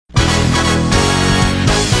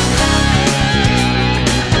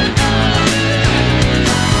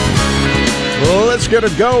get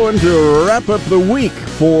it going to wrap up the week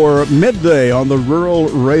for midday on the Rural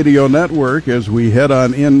Radio Network as we head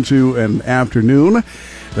on into an afternoon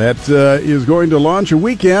that is going to launch a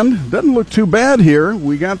weekend. Doesn't look too bad here.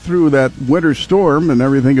 We got through that winter storm, and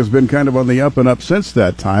everything has been kind of on the up and up since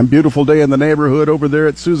that time. Beautiful day in the neighborhood over there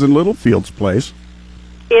at Susan Littlefield's place.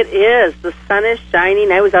 It is. The sun is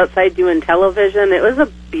shining. I was outside doing television. It was a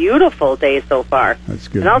beautiful day so far. That's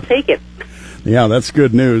good. And I'll take it. Yeah, that's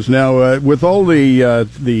good news. Now, with all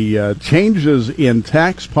the changes in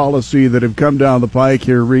tax policy that have come down the pike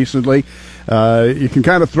here recently, you can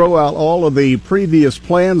kind of throw out all of the previous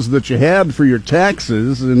plans that you had for your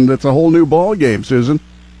taxes, and it's a whole new ball game, Susan.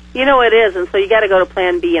 You know it is, and so you got to go to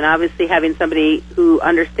Plan B, and obviously having somebody who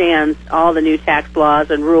understands all the new tax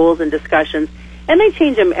laws and rules and discussions, and they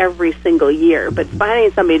change them every single year, but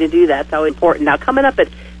finding somebody to do that's always important. Now, coming up at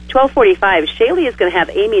 12:45, Shaylee is going to have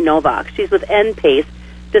Amy Novak. She's with NPACE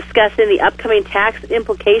discussing the upcoming tax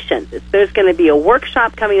implications. There's going to be a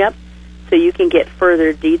workshop coming up so you can get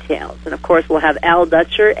further details. And, of course, we'll have Al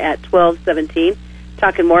Dutcher at 12:17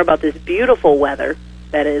 talking more about this beautiful weather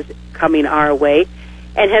that is coming our way.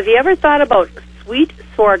 And have you ever thought about sweet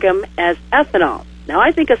sorghum as ethanol? Now,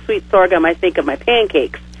 I think of sweet sorghum, I think of my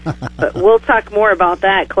pancakes. But we'll talk more about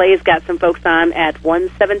that. Clay's got some folks on at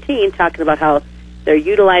 1:17 talking about how they're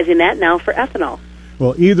utilizing that now for ethanol.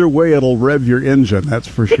 Well, either way, it'll rev your engine, that's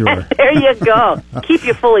for sure. Yeah, there you go. Keep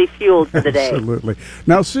you fully fueled for the day. Absolutely.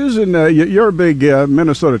 Now, Susan, you're a big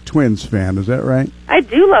Minnesota Twins fan, is that right? I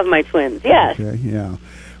do love my Twins, yes. Okay, yeah.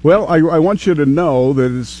 Well, I want you to know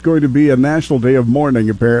that it's going to be a national day of mourning,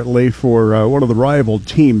 apparently, for one of the rival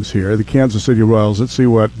teams here, the Kansas City Royals. Let's see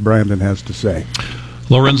what Brandon has to say.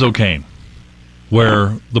 Lorenzo Cain,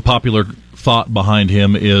 where the popular thought behind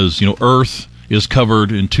him is, Earth is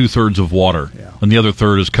covered in 2/3 of water, and the other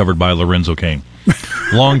third is covered by Lorenzo Cain.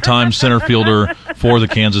 Longtime center fielder for the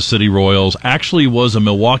Kansas City Royals, actually was a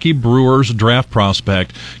Milwaukee Brewers draft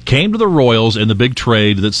prospect, came to the Royals in the big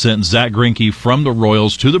trade that sent Zach Greinke from the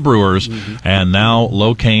Royals to the Brewers, and now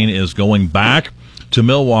Lo Cain is going back to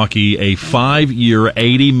Milwaukee, a 5-year,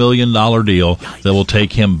 $80 million deal that will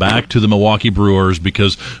take him back to the Milwaukee Brewers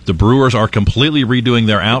because the Brewers are completely redoing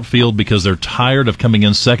their outfield because they're tired of coming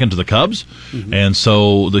in second to the Cubs. And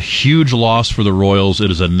so the huge loss for the Royals, it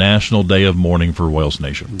is a national day of mourning for Royals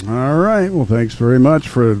Nation. All right. Well, thanks very much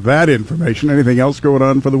for that information. Anything else going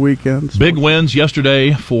on for the weekend? Big wins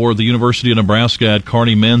yesterday for the University of Nebraska at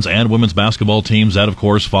Kearney men's and women's basketball teams. That, of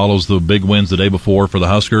course, follows the big wins the day before for the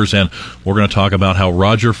Huskers. And we're going to talk about how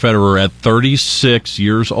Roger Federer, at 36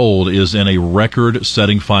 years old, is in a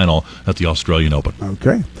record-setting final at the Australian Open.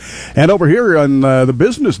 Okay. And over here on the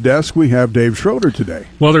business desk, we have Dave Schroeder today.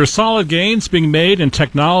 Well, there's solid gains being made in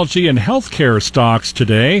technology and healthcare stocks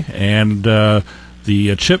today, and the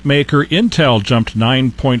chip maker Intel jumped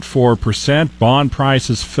 9.4%. Bond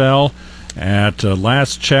prices fell. At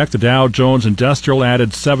last check, the Dow Jones Industrial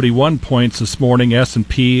added 71 points this morning,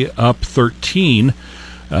 S&P up 13.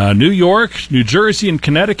 New York, New Jersey, and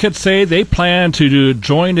Connecticut say they plan to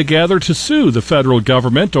join together to sue the federal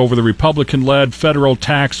government over the Republican-led federal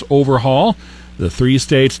tax overhaul. The three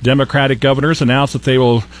states' Democratic governors announced that they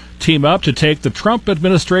will team up to take the Trump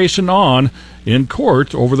administration on in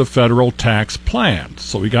court over the federal tax plan.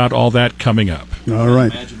 So we got all that coming up. All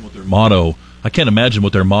right. I can't imagine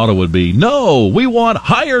what their motto would be. No, we want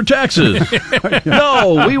higher taxes.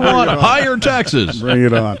 No, we want higher taxes. Bring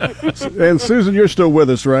it on. And Susan, you're still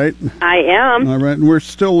with us, right? I am. All right. And we're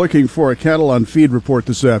still looking for a cattle on feed report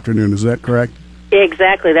this afternoon. Is that correct?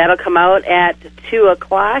 Exactly. That'll come out at 2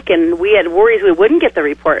 o'clock, and we had worries we wouldn't get the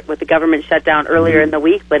report with the government shutdown earlier in the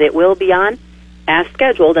week, but it will be on as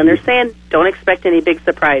scheduled, and they're saying don't expect any big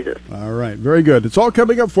surprises. All right. Very good. It's all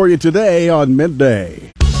coming up for you today on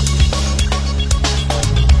Midday.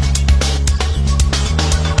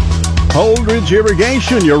 Holdridge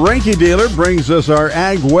Irrigation, your Reinke dealer, brings us our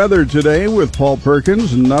ag weather today with Paul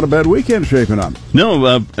Perkins. Not a bad weekend shaping up. No,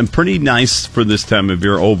 and pretty nice for this time of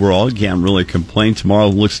year overall. You can't really complain. Tomorrow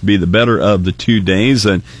looks to be the better of the 2 days,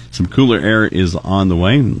 and some cooler air is on the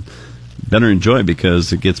way. Better enjoy it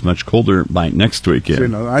because it gets much colder by next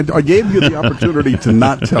weekend. So, I gave you the opportunity to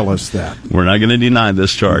not tell us that. We're not going to deny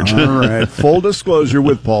this charge. All right. Full disclosure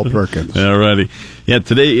with Paul Perkins. All righty. Yeah,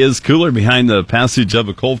 today is cooler behind the passage of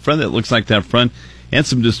a cold front. It looks like that front and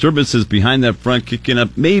some disturbances behind that front kicking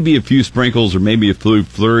up maybe a few sprinkles or maybe a few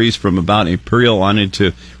flurries from about Imperial on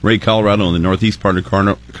into Ray, Colorado, in the northeast part of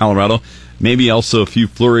Colorado. Maybe also a few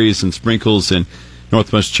flurries and sprinkles in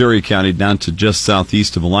northwest Cherry County down to just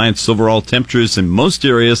southeast of Alliance. Overall temperatures in most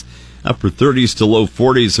areas upper 30s to low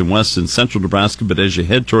 40s in west and central Nebraska. But as you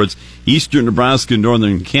head towards eastern Nebraska and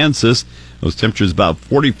northern Kansas, those temperatures about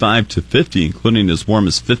 45 to 50, including as warm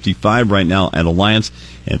as 55 right now at Alliance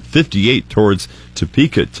and 58 towards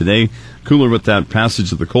Topeka. Today, cooler with that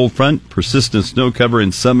passage of the cold front, persistent snow cover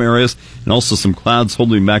in some areas, and also some clouds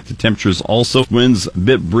holding back the temperatures also. Winds a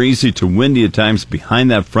bit breezy to windy at times behind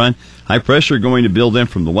that front. High pressure going to build in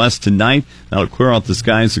from the west tonight. That'll clear out the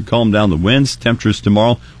skies and calm down the winds. Temperatures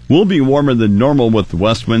tomorrow will be warmer than normal with the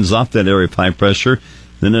west winds off that area of high pressure.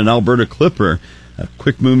 Then an Alberta Clipper, a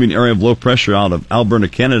quick-moving area of low pressure out of Alberta,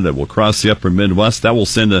 Canada, will cross the upper Midwest. That will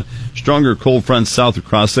send a stronger cold front south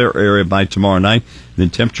across their area by tomorrow night. Then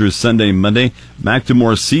temperatures Sunday and Monday back to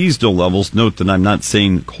more seasonal levels. Note that I'm not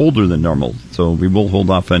saying colder than normal, so we will hold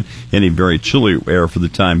off on any very chilly air for the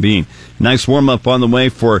time being. Nice warm-up on the way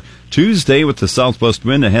for Tuesday with the southwest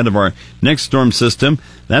wind ahead of our next storm system.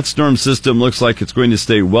 That storm system looks like it's going to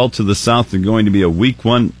stay well to the south and going to be a weak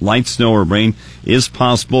one. Light snow or rain is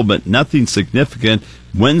possible, but nothing significant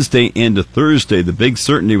Wednesday into Thursday. The big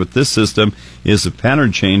certainty with this system is a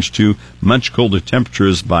pattern change to much colder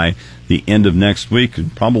temperatures by the end of next week,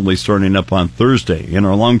 and probably starting up on Thursday. In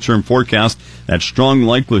our long-term forecast, that strong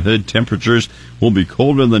likelihood temperatures will be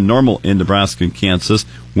colder than normal in Nebraska and Kansas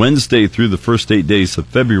Wednesday through the first 8 days of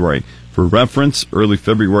February. For reference, early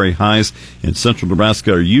February highs in central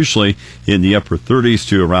Nebraska are usually in the upper 30s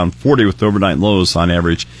to around 40, with overnight lows on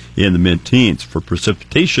average in the mid-teens. For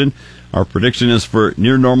precipitation, our prediction is for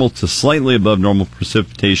near normal to slightly above normal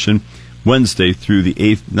precipitation Wednesday through the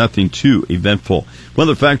 8th, nothing too eventful.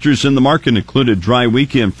 Weather factors in the market include a dry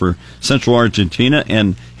weekend for central Argentina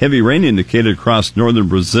and heavy rain indicated across northern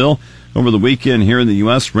Brazil. Over the weekend here in the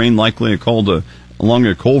U.S., rain likely along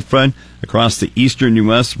a cold front across the eastern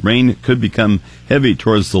U.S. Rain could become heavy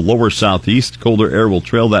towards the lower southeast. Colder air will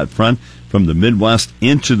trail that front from the Midwest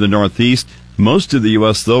into the northeast. Most of the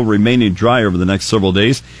U.S., though, remaining dry over the next several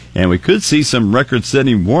days, and we could see some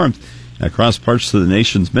record-setting warmth across parts of the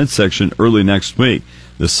nation's midsection early next week.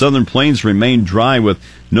 The southern plains remain dry with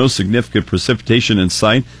no significant precipitation in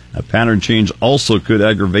sight. A pattern change also could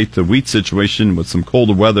aggravate the wheat situation with some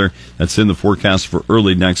colder weather that's in the forecast for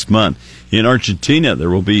early next month. In Argentina,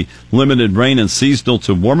 there will be limited rain and seasonal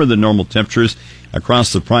to warmer than normal temperatures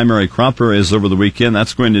across the primary crop areas over the weekend.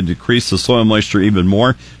 That's going to decrease the soil moisture even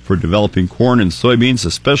more for developing corn and soybeans,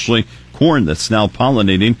 especially corn that's now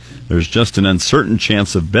pollinating. There's just an uncertain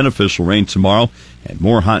chance of beneficial rain tomorrow and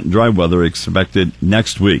more hot and dry weather expected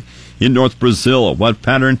next week. In North Brazil, a wet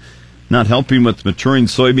pattern not helping with maturing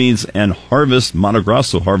soybeans and harvest. Mato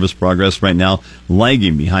Grosso harvest progress right now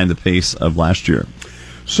lagging behind the pace of last year.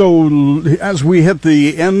 So as we hit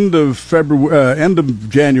the end of February, end of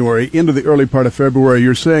January, into the early part of February,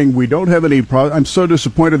 you're saying we don't have any. I'm so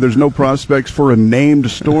disappointed. There's no prospects for a named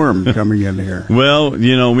storm coming in here. Well,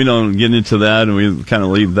 we don't get into that, and we kind of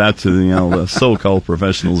leave that to the so-called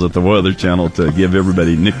professionals at the Weather Channel to give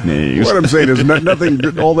everybody nicknames. What I'm saying is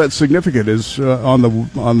nothing all that significant is on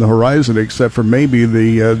the horizon, except for maybe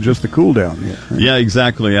just the cool down. Yeah,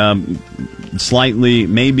 exactly.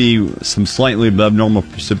 Maybe some slightly above normal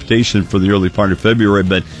precipitation for the early part of February,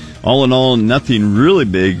 but all in all, nothing really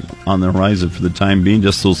big on the horizon for the time being,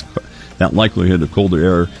 just that likelihood of colder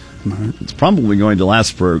air. Right. It's probably going to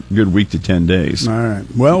last for a good week to 10 days. All right.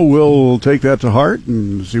 Well, we'll take that to heart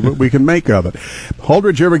and see what we can make of it.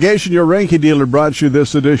 Holdridge Irrigation, your Ranky dealer, brought you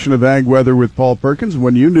this edition of Ag Weather with Paul Perkins.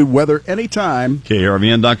 When you need weather anytime,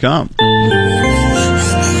 KRVN.com.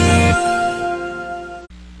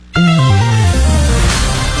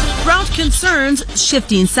 Concerns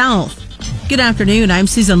shifting south. Good afternoon. I'm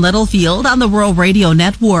Susan Littlefield on the Rural Radio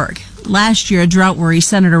Network. Last year, a drought worry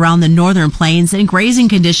centered around the northern plains and grazing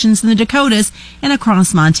conditions in the Dakotas and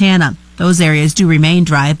across Montana. Those areas do remain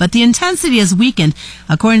dry, but the intensity has weakened,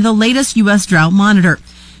 according to the latest U.S. Drought Monitor.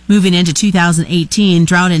 Moving into 2018,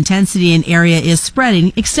 drought intensity in area is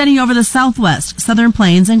spreading, extending over the southwest, southern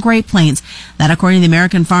plains, and Great Plains. That according to the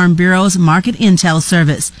American Farm Bureau's Market Intel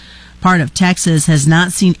Service. Part of Texas has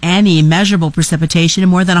not seen any measurable precipitation in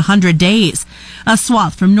more than 100 days. A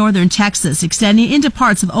swath from northern Texas extending into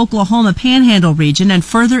parts of Oklahoma Panhandle region and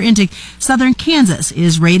further into southern Kansas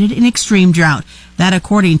is rated in extreme drought. That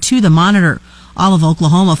according to the monitor. All of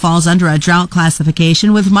Oklahoma falls under a drought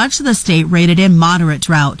classification, with much of the state rated in moderate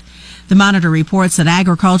drought. The monitor reports that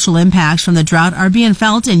agricultural impacts from the drought are being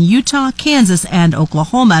felt in Utah, Kansas, and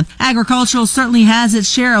Oklahoma. Agricultural certainly has its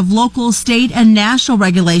share of local, state, and national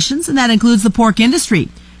regulations, and that includes the pork industry.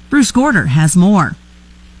 Bruce Gorder has more.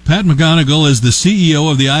 Pat McGonigal is the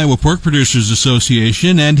CEO of the Iowa Pork Producers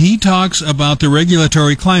Association, and he talks about the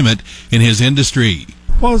regulatory climate in his industry.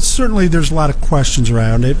 Well, certainly there's a lot of questions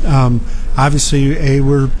around it. Obviously,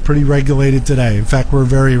 we're pretty regulated today. In fact, we're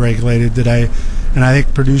very regulated today, and I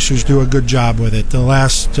think producers do a good job with it. The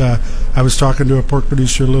last, I was talking to a pork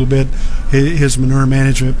producer a little bit. His manure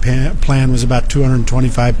management plan was about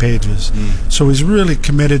 225 pages. So he's really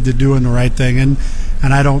committed to doing the right thing, and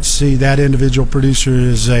I don't see that individual producer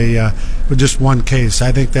as with just one case.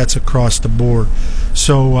 I think that's across the board.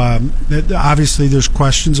 So obviously there's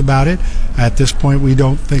questions about it. At this point, we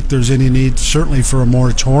don't think there's any need, certainly, for a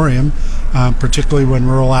moratorium, particularly when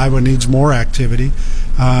rural Iowa needs more activity.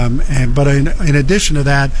 But in addition to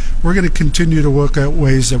that, we're going to continue to look at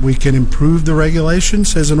ways that we can improve the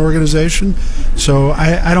regulations as an organization. So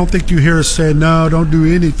I don't think you hear us say, no, don't do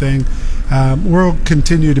anything. We'll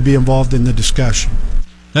continue to be involved in the discussion.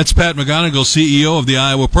 That's Pat McGonigal, CEO of the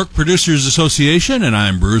Iowa Pork Producers Association, and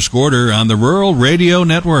I'm Bruce Gorder on the Rural Radio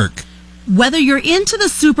Network. Whether you're into the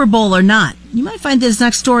Super Bowl or not, you might find this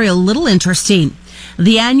next story a little interesting.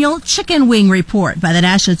 The annual Chicken Wing Report by the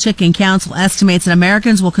National Chicken Council estimates that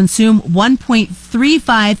Americans will consume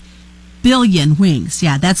 1.35 billion wings.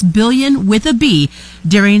 Yeah, that's billion with a B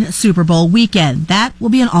during Super Bowl weekend. That will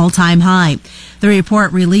be an all-time high. The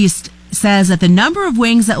report released says that the number of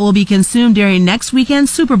wings that will be consumed during next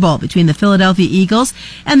weekend's Super Bowl between the Philadelphia Eagles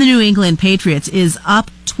and the New England Patriots is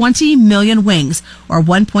up 20 million wings, or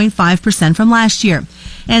 1.5% from last year.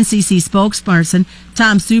 NCC spokesperson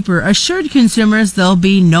Tom Super assured consumers there'll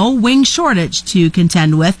be no wing shortage to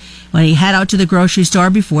contend with when he head out to the grocery store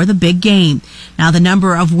before the big game. Now, the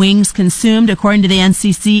number of wings consumed, according to the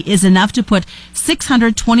NCC, is enough to put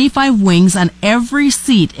 625 wings on every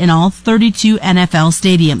seat in all 32 NFL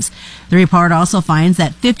stadiums. The report also finds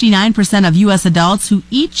that 59% of U.S. adults who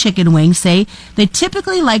eat chicken wings say they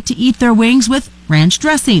typically like to eat their wings with ranch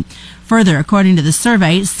dressing. Further, according to the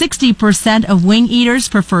survey, 60% of wing eaters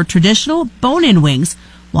prefer traditional bone-in wings,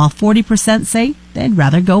 while 40% say they'd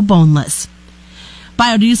rather go boneless.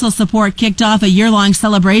 Biodiesel support kicked off a year-long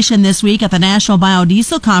celebration this week at the National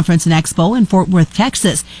Biodiesel Conference and Expo in Fort Worth,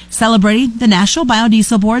 Texas, celebrating the National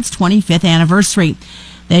Biodiesel Board's 25th anniversary.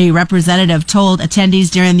 The representative told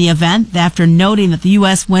attendees during the event that after noting that the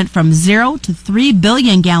U.S. went from 0 to 3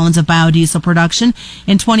 billion gallons of biodiesel production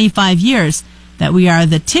in 25 years, that we are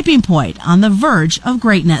the tipping point on the verge of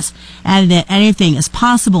greatness, and that anything is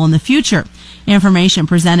possible in the future. Information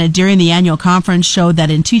presented during the annual conference showed that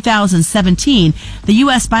in 2017, the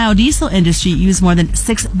U.S. biodiesel industry used more than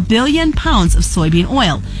 6 billion pounds of soybean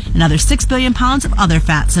oil, another 6 billion pounds of other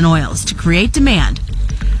fats and oils to create demand.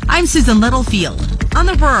 I'm Susan Littlefield on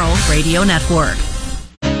the Rural Radio Network.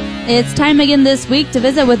 It's time again this week to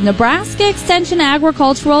visit with Nebraska Extension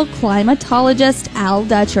agricultural climatologist Al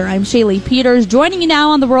Dutcher. I'm Shaylee Peters, joining you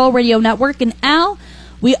now on the Rural Radio Network. And Al,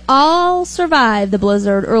 we all survived the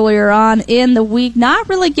blizzard earlier on in the week, not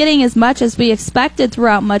really getting as much as we expected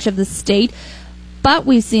throughout much of the state. But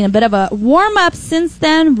we've seen a bit of a warm-up since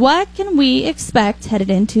then. What can we expect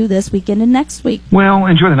headed into this weekend and next week? Well,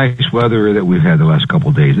 enjoy the nice weather that we've had the last couple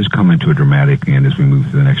of days. It's coming to a dramatic end as we move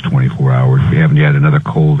through the next 24 hours. We haven't yet another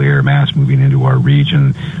cold air mass moving into our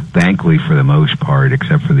region. Thankfully, for the most part,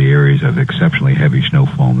 except for the areas of exceptionally heavy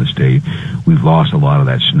snowfall in the state, we've lost a lot of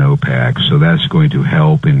that snowpack. So that's going to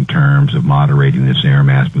help in terms of moderating this air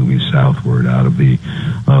mass moving southward out of the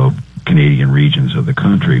Canadian regions of the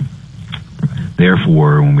country.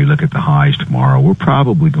 Therefore, when we look at the highs tomorrow, we're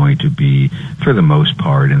probably going to be, for the most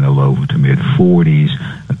part, in the low to mid 40s.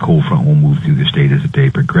 A cold front will move through the state as the day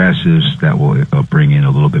progresses. That will bring in a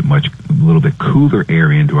little bit cooler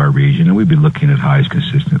air into our region, and we've been looking at highs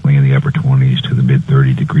consistently in the upper 20s to the mid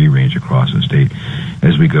 30 degree range across the state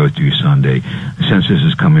as we go through Sunday. Since this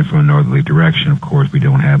is coming from a northerly direction, of course, we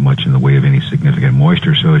don't have much in the way of any significant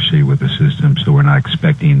moisture associated with the system, so we're not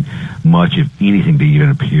expecting much, if anything, to even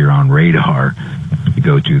appear on radar to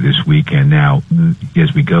go to this weekend. Now,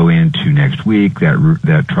 as we go into next week,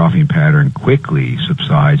 that troughing pattern quickly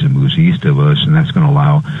subsides and moves east of us, and that's going to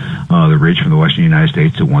allow the ridge from the western United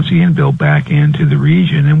States to once again build back into the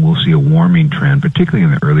region, and we'll see a warming trend, particularly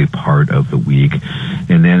in the early part of the week.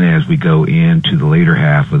 And then as we go into the later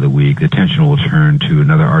half of the week, the attention will turn to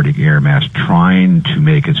another Arctic air mass trying to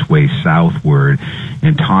make its way southward,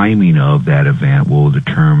 and timing of that event will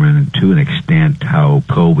determine to an extent how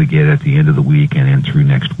cold we get at the end of the week and in through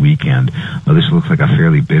next weekend. This looks like a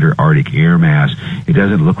fairly bitter Arctic air mass. It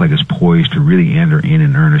doesn't look like it's poised to really enter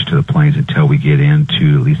in earnest to the plains until we get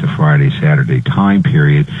into at least the Friday-Saturday time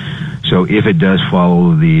period. So if it does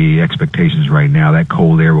follow the expectations right now, that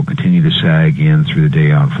cold air will continue to sag in through the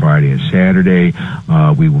day on Friday and Saturday.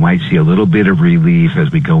 We might see a little bit of relief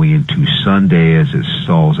as we go into Sunday as it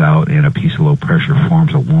stalls out and a piece of low pressure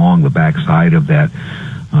forms along the backside of that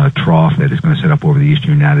trough that is going to set up over the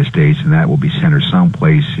eastern United States, and that will be centered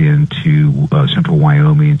someplace into central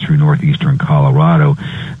Wyoming through northeastern Colorado.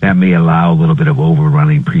 That may allow a little bit of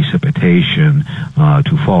overrunning precipitation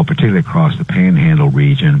to fall, particularly across the Panhandle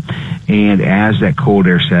region. And as that cold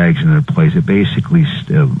air sags into place, it basically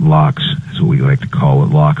locks, is what we like to call it,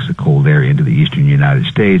 locks the cold air into the eastern United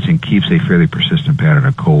States and keeps a fairly persistent pattern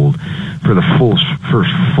of cold for the first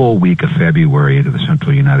full week of February into the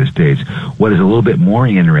central United States. What is a little bit more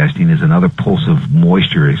interesting is another pulse of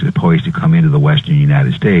moisture is poised to come into the western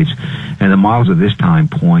United States, and the models at this time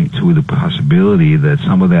point to the possibility that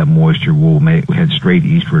some of that moisture will head straight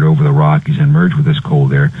eastward over the Rockies and merge with this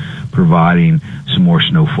cold air, providing some more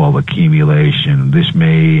snowfall accumulation. This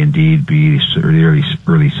may indeed be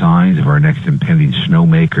early signs of our next impending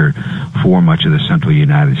snowmaker for much of the central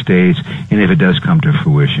United States, and if it does come to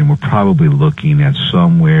fruition, we're probably looking at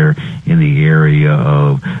somewhere in the area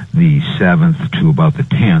of the 7th to about the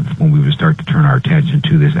 10th when we would start to turn our attention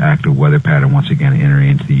to this active weather pattern once again entering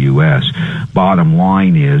into the U.S. Bottom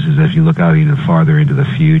line is if you look out even farther into the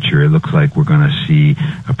future, it looks like we're going to see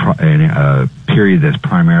a period that's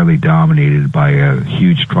primarily dominated by a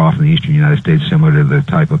huge trough in the eastern United States, similar to the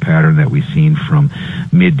type of pattern that we've seen from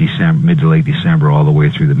mid to late December all the way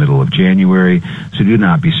through the middle of January. So do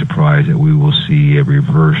not be surprised that we will see a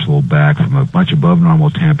reversal back from a much above normal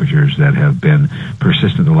temperatures that have been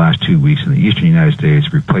persistent the last 2 weeks in the eastern United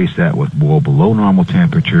States. Replace that with well below normal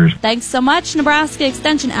temperatures. Thanks so much, Nebraska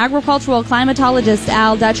Extension agricultural climatologist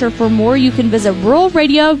Al Dutcher. For more, you can visit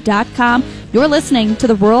ruralradio.com. You're listening to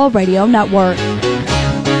the Rural Radio Network.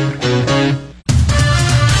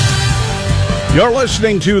 You're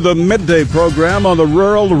listening to the Midday program on the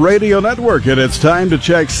Rural Radio Network, and it's time to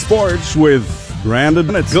check sports with Brandon.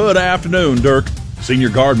 Good afternoon, Dirk. Senior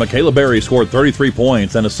guard Michaela Berry scored 33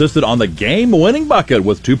 points and assisted on the game-winning bucket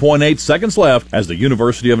with 2.8 seconds left as the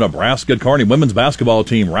University of Nebraska Kearney women's basketball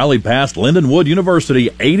team rallied past Lindenwood University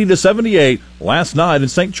 80-78 last night in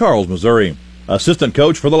St. Charles, Missouri. Assistant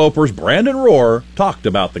coach for the Lopers, Brandon Rohr, talked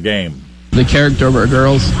about the game. The character of our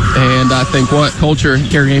girls, and I think what culture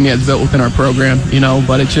Carrie Amy has built within our program,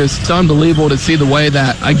 but it's unbelievable to see the way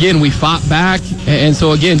that, again, we fought back, and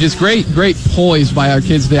so, again, just great poise by our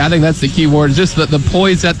kids today. I think that's the key word, just the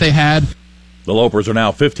poise that they had. The Lopers are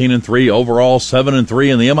now 15-3 overall,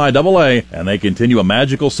 7-3 in the MIAA, and they continue a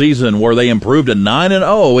magical season where they improved to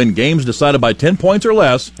 9-0 in games decided by 10 points or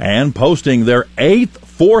less and posting their 8th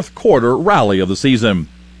fourth quarter rally of the season.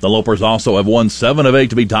 The Lopers also have won 7 of 8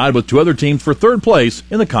 to be tied with 2 other teams for third place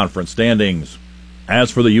in the conference standings. As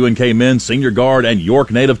for the UNK men's, senior guard and York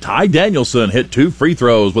native Ty Danielson hit 2 free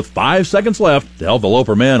throws with 5 seconds left to help the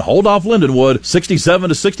Loper men hold off Lindenwood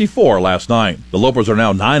 67-64 last night. The Lopers are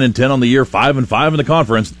now 9-10 on the year, 5-5 in the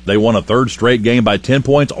conference. They won a third straight game by 10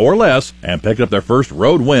 points or less and picked up their first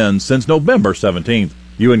road win since November 17th.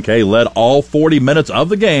 UNK led all 40 minutes of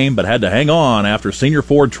the game, but had to hang on after senior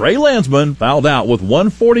forward Trey Landsman fouled out with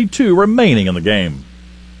 1:42 remaining in the game.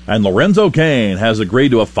 And Lorenzo Cain has agreed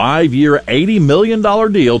to a 5-year, $80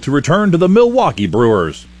 million deal to return to the Milwaukee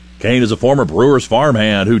Brewers. Cain is a former Brewers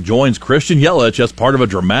farmhand who joins Christian Yelich as part of a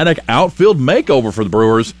dramatic outfield makeover for the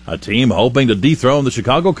Brewers, a team hoping to dethrone the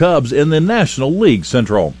Chicago Cubs in the National League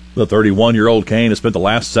Central. The 31-year-old Cain has spent the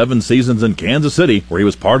last 7 seasons in Kansas City, where he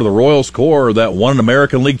was part of the Royals core that won an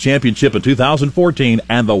American League Championship in 2014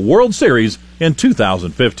 and the World Series in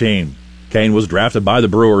 2015. Cain was drafted by the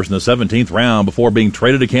Brewers in the 17th round before being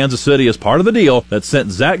traded to Kansas City as part of the deal that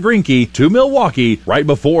sent Zach Greinke to Milwaukee right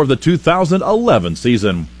before the 2011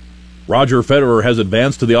 season. Roger Federer has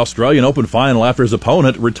advanced to the Australian Open final after his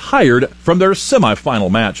opponent retired from their semifinal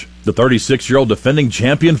match. The 36-year-old defending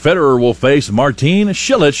champion Federer will face Martin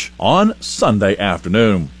Cilic on Sunday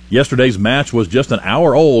afternoon. Yesterday's match was just an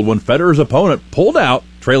hour old when Federer's opponent pulled out,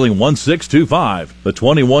 trailing 1-6, 2-5. The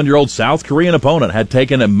 21-year-old South Korean opponent had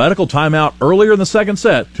taken a medical timeout earlier in the second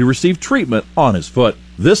set to receive treatment on his foot.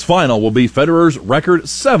 This final will be Federer's record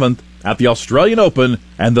 7th at the Australian Open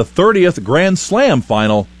and the 30th Grand Slam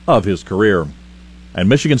final of his career. And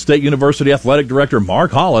Michigan State University Athletic Director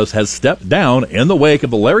Mark Hollis has stepped down in the wake of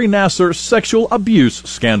the Larry Nassar sexual abuse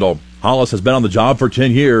scandal. Hollis has been on the job for 10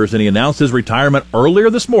 years, and he announced his retirement earlier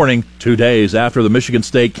this morning, 2 days after the Michigan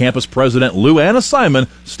State campus president Lou Anna Simon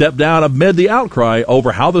stepped down amid the outcry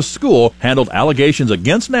over how the school handled allegations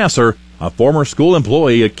against Nassar, a former school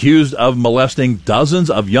employee accused of molesting dozens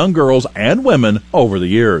of young girls and women over the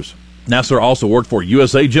years. Nassar also worked for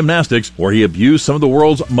USA Gymnastics, where he abused some of the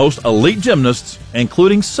world's most elite gymnasts,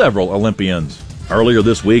 including several Olympians. Earlier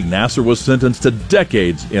this week, Nassar was sentenced to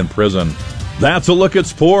decades in prison. That's a look at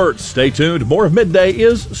sports. Stay tuned. More of Midday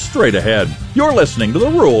is straight ahead. You're listening to the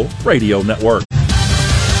Rural Radio Network.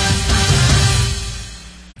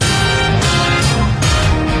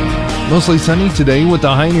 Mostly sunny today with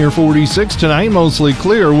the high near 46. Tonight, mostly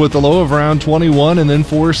clear with the low of around 21. And then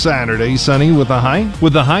for Saturday, sunny with the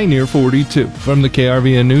high near 42. From the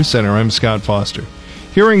KRVN News Center, I'm Scott Foster.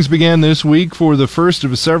 Hearings began this week for the first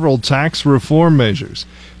of several tax reform measures.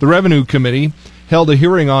 The Revenue Committee held a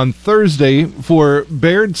hearing on Thursday for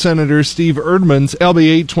Baird Senator Steve Erdman's LB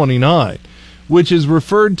 829, which is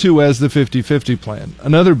referred to as the 50-50 plan.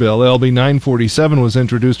 Another bill, LB 947, was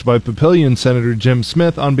introduced by Papillion Senator Jim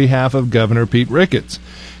Smith on behalf of Governor Pete Ricketts.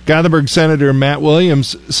 Gothenburg Senator Matt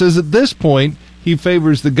Williams says at this point he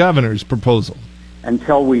favors the governor's proposal.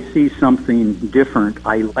 Until we see something different,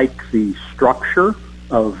 I like the structure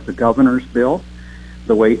of the governor's bill,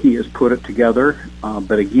 the way he has put it together.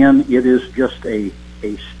 But again, it is just a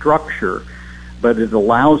structure, but it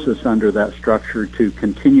allows us under that structure to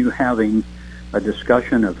continue having a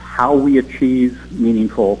discussion of how we achieve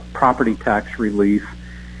meaningful property tax relief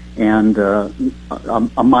and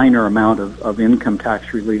a minor amount of income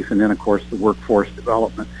tax relief, and then, of course, the workforce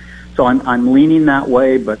development. So I'm leaning that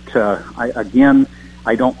way, but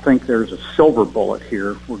I don't think there's a silver bullet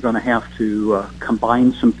here. We're going to have to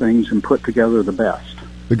combine some things and put together the best.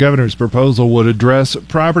 The governor's proposal would address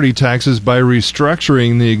property taxes by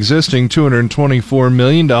restructuring the existing $224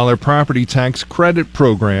 million property tax credit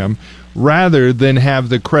program rather than have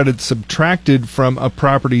the credit subtracted from a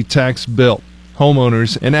property tax bill.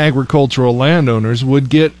 Homeowners and agricultural landowners would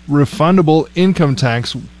get refundable income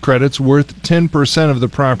tax credits worth 10% of the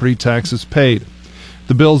property taxes paid.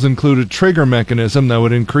 The bills include a trigger mechanism that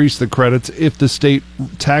would increase the credits if the state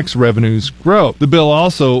tax revenues grow. The bill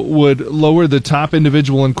also would lower the top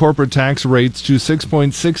individual and corporate tax rates to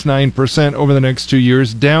 6.69% over the next 2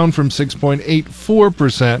 years, down from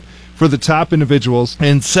 6.84% for the top individuals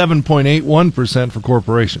and 7.81% for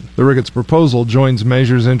corporations. The Ricketts proposal joins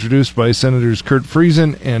measures introduced by Senators Kurt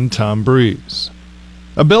Friesen and Tom Breeze.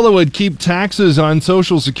 A bill that would keep taxes on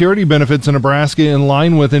Social Security benefits in Nebraska in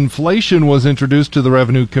line with inflation was introduced to the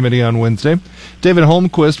Revenue Committee on Wednesday. David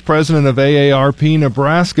Holmquist, president of AARP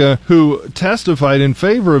Nebraska, who testified in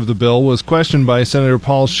favor of the bill, was questioned by Senator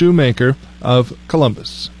Paul Shoemaker of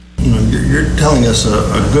Columbus. You're telling us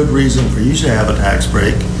a good reason for you to have a tax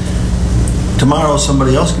break. Tomorrow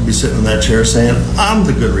somebody else could be sitting in that chair saying, I'm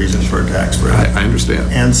the good reason for a tax break. I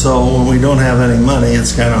understand. And so when we don't have any money,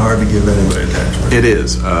 it's kind of hard to give anybody a tax break. It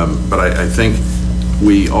is, but I think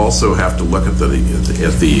we also have to look at the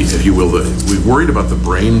if you will, we're worried about the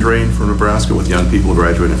brain drain from Nebraska with young people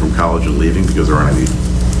graduating from college and leaving because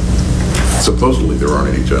supposedly there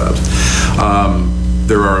aren't any jobs.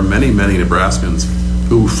 There are many Nebraskans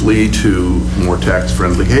who flee to more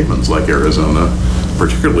tax-friendly havens like Arizona,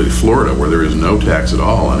 particularly Florida, where there is no tax at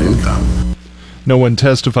all on income. No one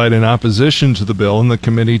testified in opposition to the bill, and the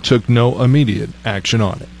committee took no immediate action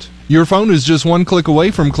on it. Your phone is just one click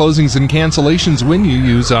away from closings and cancellations when you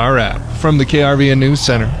use our app. From the KRVN News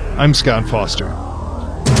Center, I'm Scott Foster.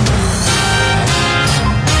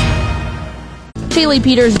 Shaylee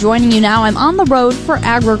Peters joining you now. I'm on the road for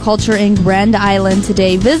agriculture in Grand Island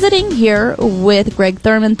today, visiting here with Greg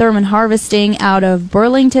Thurman Harvesting out of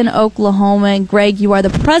Burlington, Oklahoma. Greg, you are the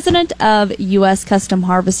president of U.S. Custom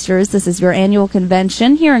Harvesters. This is your annual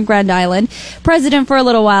convention here in Grand Island. President for a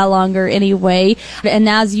little while longer anyway. And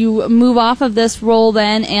as you move off of this role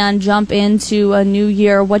then and jump into a new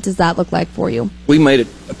year, what does that look like for you? We made it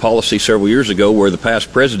a policy several years ago where the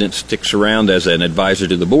past president sticks around as an advisor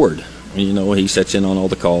to the board. You know, he sets in on all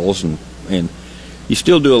the calls, and you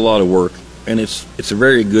still do a lot of work, and it's a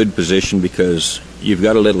very good position because you've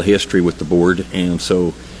got a little history with the board, and so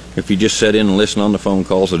if you just sit in and listen on the phone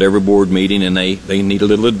calls at every board meeting and they need a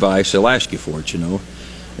little advice, they'll ask you for it, you know.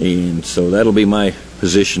 And so that'll be my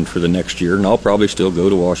position for the next year, and I'll probably still go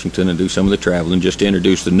to Washington and do some of the traveling just to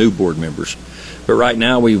introduce the new board members. But right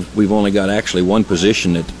now we've only got actually one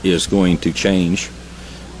position that is going to change.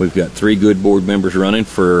 We've got 3 good board members running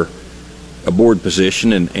for a board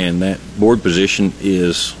position, and that board position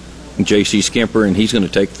is J.C. Skimper, and he's going to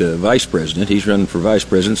take the vice president. He's running for vice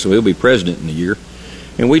president, so he'll be president in a year.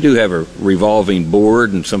 And we do have a revolving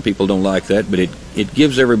board, and some people don't like that, but it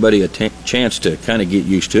gives everybody a chance to kind of get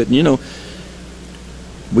used to it. And, you know,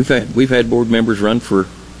 we've had board members run for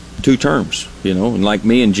 2 terms, you know, and like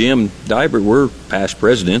me and Jim Dybert, we're past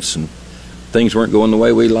presidents, and things weren't going the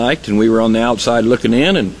way we liked, and we were on the outside looking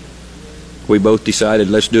in, and we both decided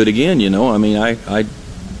let's do it again, you know. I mean, I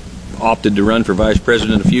opted to run for vice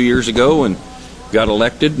president a few years ago and got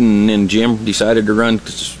elected, and then Jim decided to run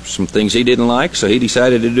some things he didn't like, so he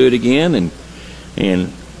decided to do it again,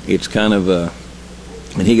 and it's kind of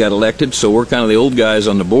and he got elected, so we're kind of the old guys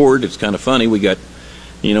on the board. It's kind of funny. We got,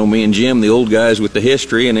 you know, me and Jim, the old guys with the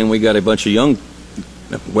history, and then we got a bunch of young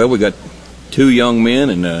well, we got 2 young men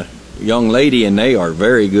and a young lady, and they are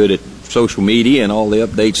very good at social media and all the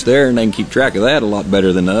updates there, and they can keep track of that a lot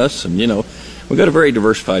better than us. And, we've got a very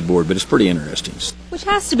diversified board, but it's pretty interesting. Which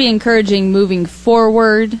has to be encouraging moving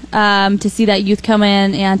forward to see that youth come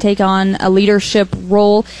in and take on a leadership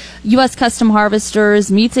role. U.S. Custom Harvesters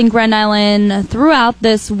meets in Grand Island throughout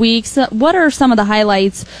this week. So what are some of the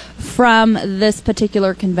highlights from this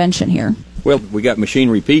particular convention here? Well, we got Machine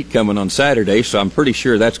Repeat coming on Saturday, so I'm pretty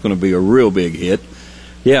sure that's going to be a real big hit.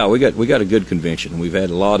 Yeah, we got a good convention. We've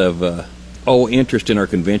had a lot of interest in our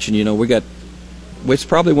convention. It's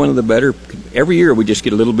probably one of the better. Every year we just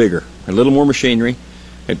get a little bigger, a little more machinery,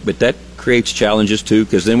 but that creates challenges too,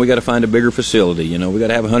 because then we got to find a bigger facility. We got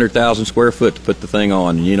to have 100,000 square foot to put the thing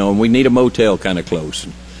on. And we need a motel kind of close.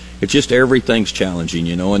 It's just everything's challenging,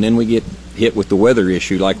 and then we get hit with the weather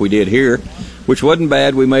issue like we did here, which wasn't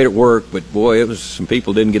bad. We made it work, but boy, some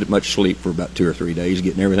people didn't get much sleep for about 2 or 3 days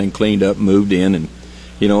getting everything cleaned up, moved in, and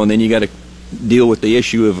then you got to deal with the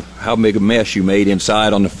issue of how big a mess you made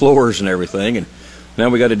inside on the floors and everything, and now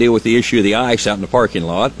we got to deal with the issue of the ice out in the parking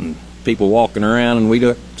lot and people walking around, and we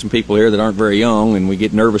got some people here that aren't very young, and we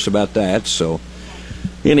get nervous about that. So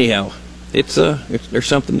anyhow, there's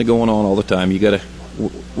something going on all the time.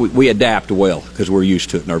 We adapt well because we're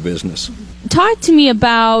used to it in our business. Talk to me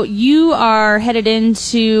about, you are headed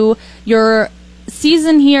into your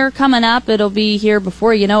season here coming up. It'll be here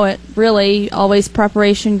before you know it, really. Always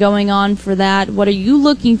preparation going on for that. What are you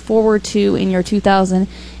looking forward to in your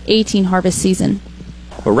 2018 harvest season?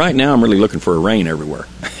 Well, right now I'm really looking for a rain everywhere.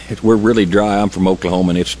 We're really dry. I'm from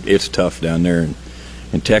Oklahoma, and it's tough down there,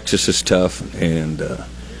 and Texas is tough, and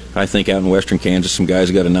I think out in western Kansas some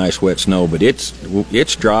guys got a nice wet snow, but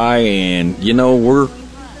it's dry, and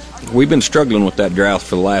we've been struggling with that drought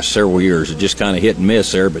for the last several years. It just kind of hit and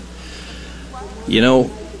miss there, but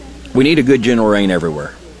we need a good general rain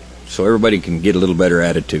everywhere so everybody can get a little better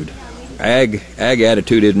attitude. Ag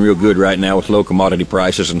attitude isn't real good right now with low commodity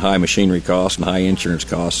prices and high machinery costs and high insurance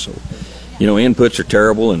costs. So, inputs are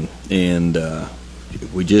terrible, and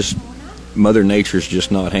Mother Nature's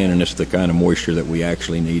just not handing us the kind of moisture that we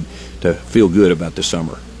actually need to feel good about the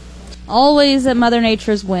summer. Always at Mother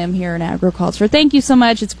Nature's whim here in agriculture. Thank you so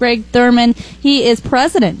much. It's Greg Thurman. He is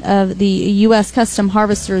president of the U.S. Custom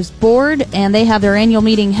Harvesters Board, and they have their annual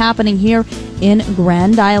meeting happening here in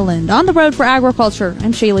Grand Island. On the Road for Agriculture,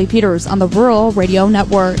 I'm Shaylee Peters on the Rural Radio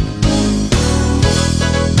Network.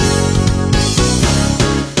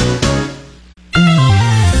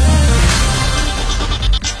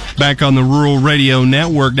 Back on the Rural Radio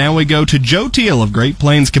Network, now we go to Joe Teal of Great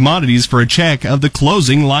Plains Commodities for a check of the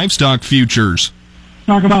closing livestock futures.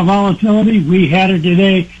 Talk about volatility. We had it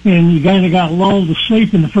today, and you kind of got lulled to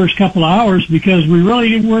sleep in the first couple of hours because we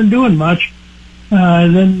really weren't doing much.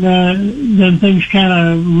 Then things kind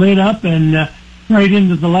of lit up, and right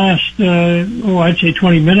into the last, I'd say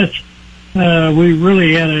 20 minutes, we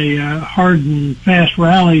really had a hard and fast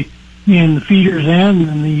rally in the feeders and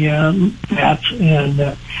in the fats,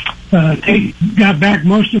 and got back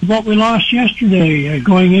most of what we lost yesterday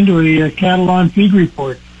going into a cattle on feed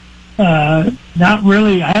report. Not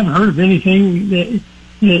really. I haven't heard of anything that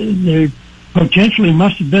there potentially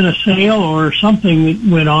must have been a sale or something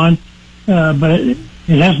that went on, but it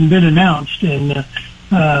hasn't been announced, and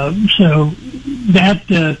so that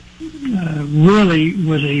really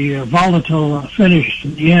was a volatile finish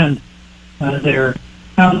in the end there.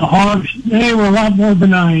 The hogs, they were a lot more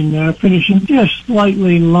benign, finishing just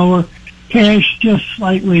slightly lower. Cash just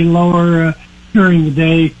slightly lower during the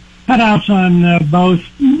day. Cutouts on both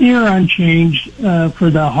near unchanged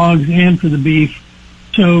for the hogs and for the beef.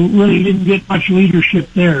 So really didn't get much leadership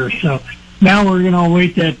there. So now we're going to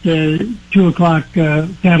wait that 2 o'clock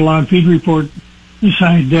cattle on feed report,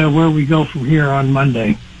 decide where we go from here on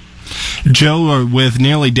Monday. Joe, with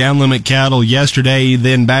nearly down limit cattle yesterday,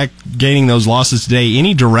 then back gaining those losses today,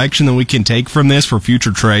 any direction that we can take from this for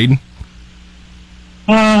future trade?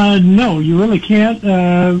 No, you really can't.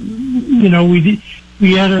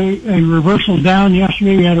 We had a reversal down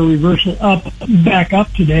yesterday. We had a reversal back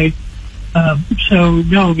up today. So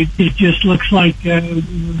no, it just looks like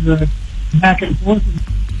the back and forth.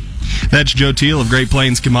 That's Joe Teal of Great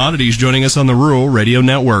Plains Commodities joining us on the Rural Radio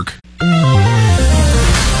Network.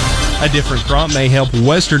 A different crop may help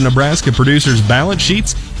western Nebraska producers' balance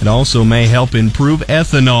sheets. It also may help improve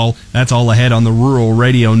ethanol. That's all ahead on the Rural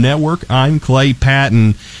Radio Network. I'm Clay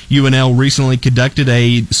Patton. UNL recently conducted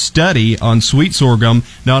a study on sweet sorghum,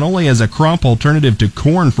 not only as a crop alternative to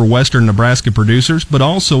corn for western Nebraska producers, but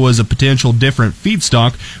also as a potential different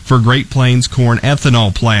feedstock for Great Plains corn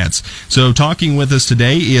ethanol plants. So talking with us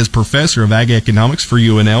today is Professor of Ag Economics for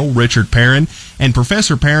UNL, Richard Perrin. And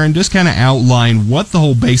Professor Perrin, just kind of outline what the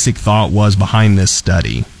whole basic thought was behind this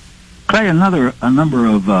study. Clay, a number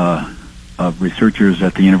of researchers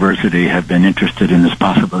at the university have been interested in this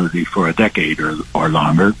possibility for a decade or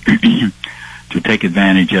longer to take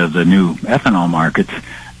advantage of the new ethanol markets.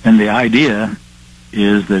 And the idea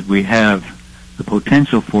is that we have the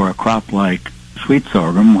potential for a crop like sweet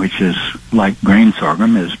sorghum, which is like grain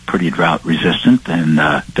sorghum, is pretty drought resistant and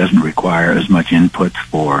doesn't require as much inputs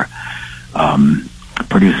for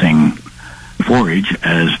producing forage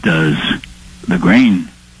as does the grain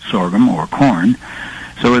sorghum or corn.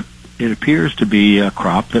 So it appears to be a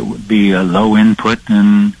crop that would be a low input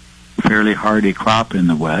and fairly hardy crop in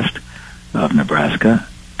the west of Nebraska.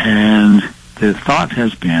 And the thought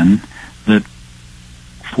has been that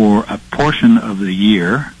for a portion of the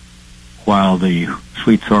year, while the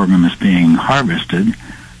sweet sorghum is being harvested,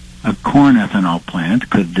 a corn ethanol plant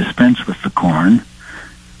could dispense with the corn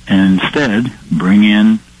and instead bring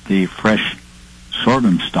in the fresh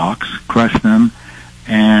sorghum stalks, crush them,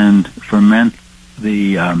 and ferment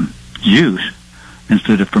the juice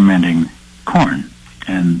instead of fermenting corn,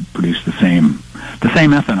 and produce the same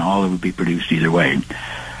ethanol that would be produced either way.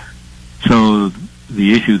 So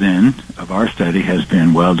the issue then of our study has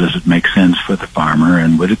been, well, does it make sense for the farmer,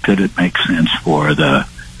 and could it make sense for the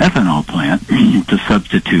ethanol plant to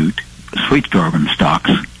substitute sweet sorghum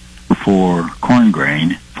stalks for corn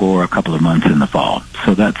grain for a couple of months in the fall?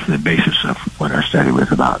 So that's the basis of what our study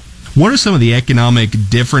was about. What are some of the economic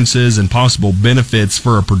differences and possible benefits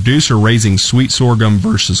for a producer raising sweet sorghum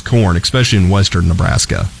versus corn, especially in western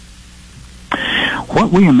Nebraska?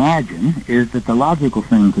 What we imagine is that the logical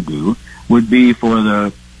thing to do would be for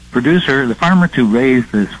the producer, the farmer, to raise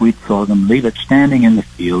the sweet sorghum, leave it standing in the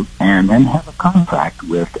field, and then have a contract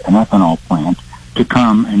with an ethanol plant to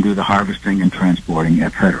come and do the harvesting and transporting,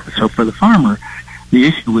 etc. So for the farmer, the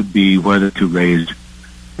issue would be whether to raise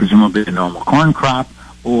presumably a normal corn crop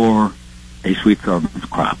or a sweet sorghum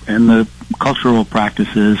crop. And the cultural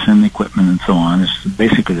practices and the equipment and so on is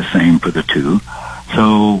basically the same for the two.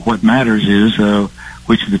 So what matters is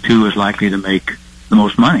which of the two is likely to make the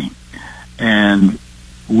most money. And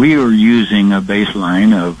we are using a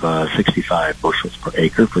baseline of 65 bushels per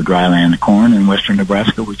acre for dryland corn in western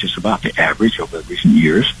Nebraska, which is about the average over the recent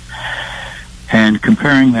years. And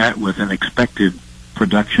comparing that with an expected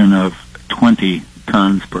production of 20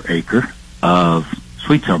 tons per acre of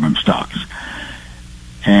sweet sorghum stalks.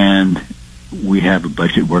 And we have a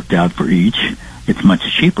budget worked out for each. It's much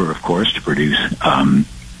cheaper, of course, to produce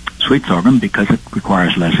sweet sorghum because it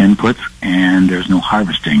requires less inputs and there's no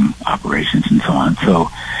harvesting operations and so on. So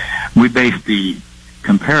we base the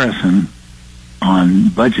comparison on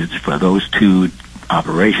budgets for those two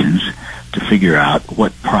operations to figure out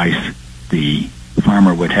what price the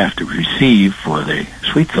farmer would have to receive for the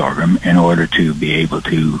sweet sorghum in order to be able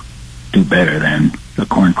to do better than the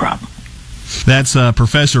corn crop. That's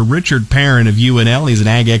Professor Richard Perrin of UNL. He's an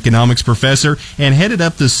ag economics professor and headed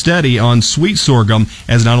up the study on sweet sorghum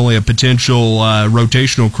as not only a potential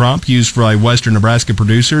rotational crop used by western Nebraska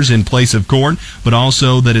producers in place of corn, but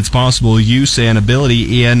also that its possible use and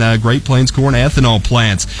ability in Great Plains corn ethanol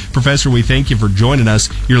plants. Professor, we thank you for joining us.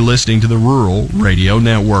 You're listening to the Rural Radio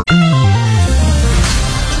Network.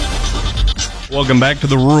 Welcome back to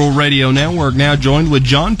the Rural Radio Network. Now joined with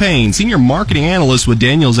John Payne, Senior Marketing Analyst with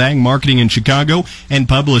Daniels Ag Marketing in Chicago and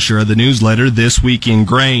publisher of the newsletter This Week in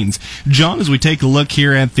Grains. John, as we take a look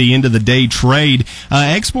here at the end of the day trade,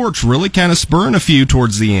 exports really kind of spurring a few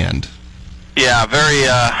towards the end. Yeah,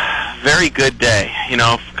 very good day. You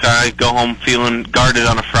know, I go home feeling guarded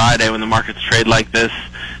on a Friday when the markets trade like this.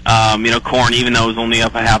 Corn, even though it was only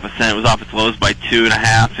up 0.5 cent, it was off its lows by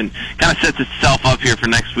 2.5, and kind of sets itself up here for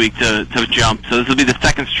next week to jump. So this will be the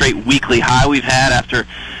second straight weekly high we've had after,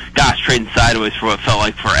 trading sideways for what felt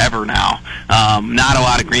like forever now. Not a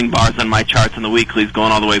lot of green bars on my charts on the weeklies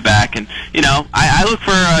going all the way back. And, I look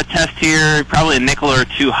for a test here, probably a nickel or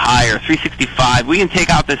two higher, 365. We can take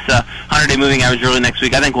out this 100-day moving average early next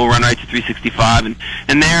week. I think we'll run right to 365.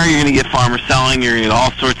 And there you're going to get farmers selling. You're going to get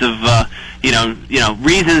all sorts of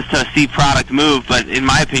reasons to see product move, but in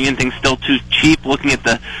my opinion, things still too cheap. Looking at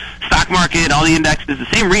the stock market, all the indexes, the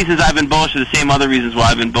same reasons I've been bullish are the same other reasons why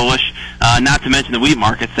I've been bullish, not to mention the wheat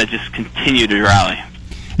markets that just continue to rally.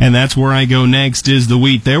 And that's where I go next is the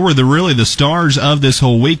wheat. They were really the stars of this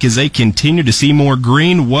whole week as they continue to see more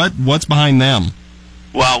green. What's behind them?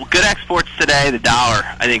 Well, good exports today. The dollar,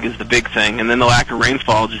 I think, is the big thing, and then the lack of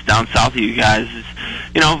rainfall just down south of you guys is,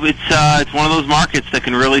 it's one of those markets that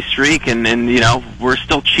can really streak, and we're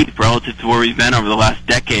still cheap relative to where we've been over the last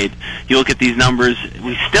decade. You look at these numbers,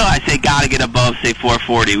 we still, I say, got to get above, say,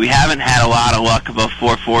 440. We haven't had a lot of luck above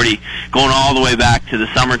 440 going all the way back to the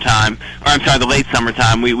the late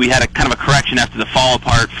summertime. We had a kind of a correction after the fall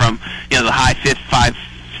apart from the high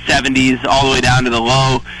 570s all the way down to the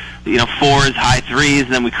low 4s, high 3s,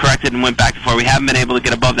 and then we corrected and went back to 4. We haven't been able to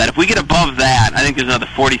get above that. If we get above that, I think there's another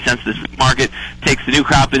 40 cents this market, takes the new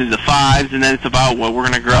crop into the 5s, and then it's about what we're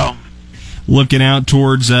going to grow. Looking out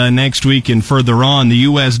towards next week and further on, the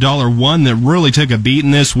U.S. dollar, one that really took a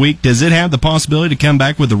beating this week, does it have the possibility to come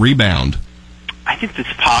back with a rebound? I think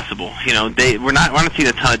that's possible. We're not seeing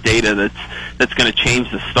a ton of data that's going to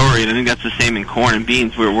change the story, and I think that's the same in corn and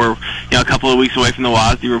beans. We're a couple of weeks away from the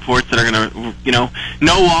WASDE reports that are going to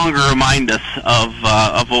no longer remind us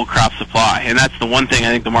of old crop supply, and that's the one thing I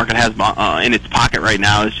think the market has in its pocket right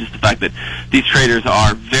now is just the fact that these traders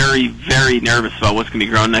are very, very nervous about what's going to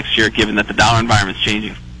be grown next year, given that the dollar environment is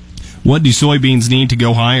changing. What do soybeans need to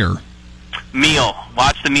go higher? Meal.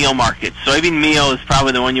 Watch the meal market. Soybean meal is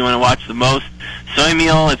probably the one you want to watch the most. Soy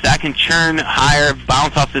meal, if that can churn higher,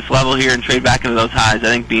 bounce off this level here and trade back into those highs, I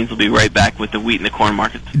think beans will be right back with the wheat and the corn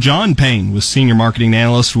markets. John Payne was Senior Marketing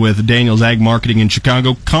Analyst with Daniels Ag Marketing in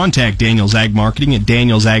Chicago. Contact Daniels Ag Marketing at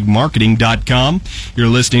danielsagmarketing.com. You're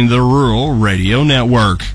listening to the Rural Radio Network.